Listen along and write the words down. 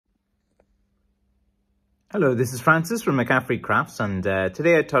Hello, this is Francis from McCaffrey Crafts, and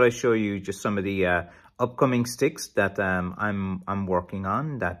today I thought I'd show you just some of the upcoming sticks that I'm working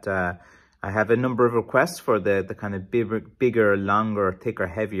on. That I have a number of requests for the kind of bigger, longer, thicker,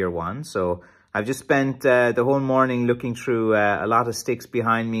 heavier ones. So I've just spent the whole morning looking through a lot of sticks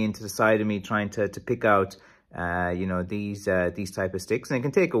behind me and to the side of me, trying to pick out you know, these type of sticks, and it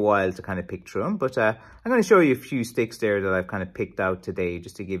can take a while to kind of pick through them, but I'm going to show you a few sticks there that I've kind of picked out today,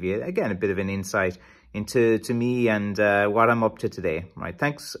 just to give you again a bit of an insight into me and what I'm up to today. Right,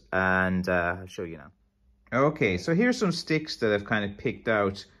 thanks, and I'll show you now. Okay, so here's some sticks that I've kind of picked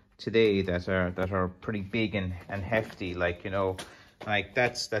out today that are pretty big and hefty. Like, you know, like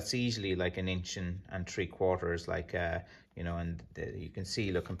that's easily like 1 3/4 inches, like you know, and you can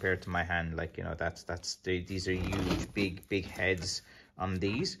see, look, compared to my hand, like, you know, these are huge, big heads on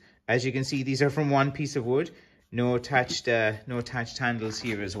these. As you can see, these are from one piece of wood. No attached handles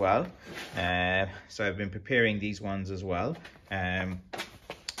here as well. So I've been preparing these ones as well.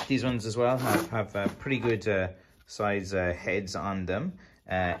 These ones as well have pretty good size heads on them.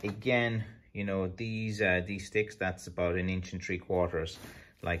 Again, you know, these sticks, that's about 1 3/4 inches,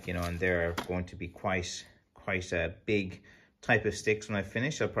 like, you know, and they're going to be quite big type of sticks. When I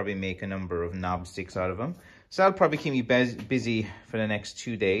finish, I'll probably make a number of knob sticks out of them. So that'll probably keep me busy for the next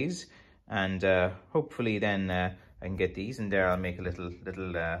 2 days. And hopefully then I can get these, and there I'll make a little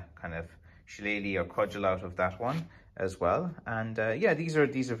kind of shillelagh or cudgel out of that one as well. And yeah, these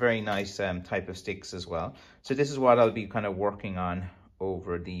are very nice type of sticks as well. So this is what I'll be kind of working on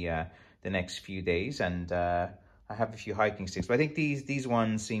over the next few days. And I have a few hiking sticks, but I think these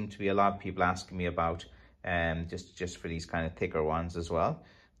ones seem to be a lot of people asking me about, just for these kind of thicker ones as well.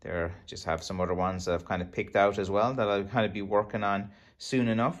 Just have some other ones that I've kind of picked out as well that I'll kind of be working on soon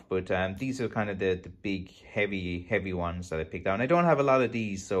enough. But these are kind of the big heavy ones that I picked out. And I don't have a lot of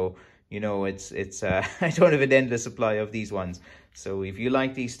these, so you know, it's I don't have an endless supply of these ones. So if you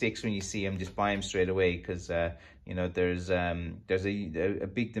like these sticks, when you see them, just buy them straight away, because you know, there's a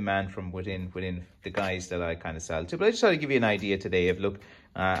big demand from within the guys that I kind of sell to. But I just thought I'd give you an idea today of, look,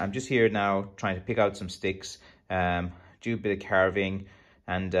 I'm just here now trying to pick out some sticks, do a bit of carving,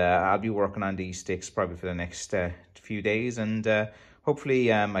 and I'll be working on these sticks probably for the next few days, and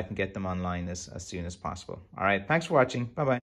hopefully I can get them online as soon as possible. All right, thanks for watching. Bye-bye.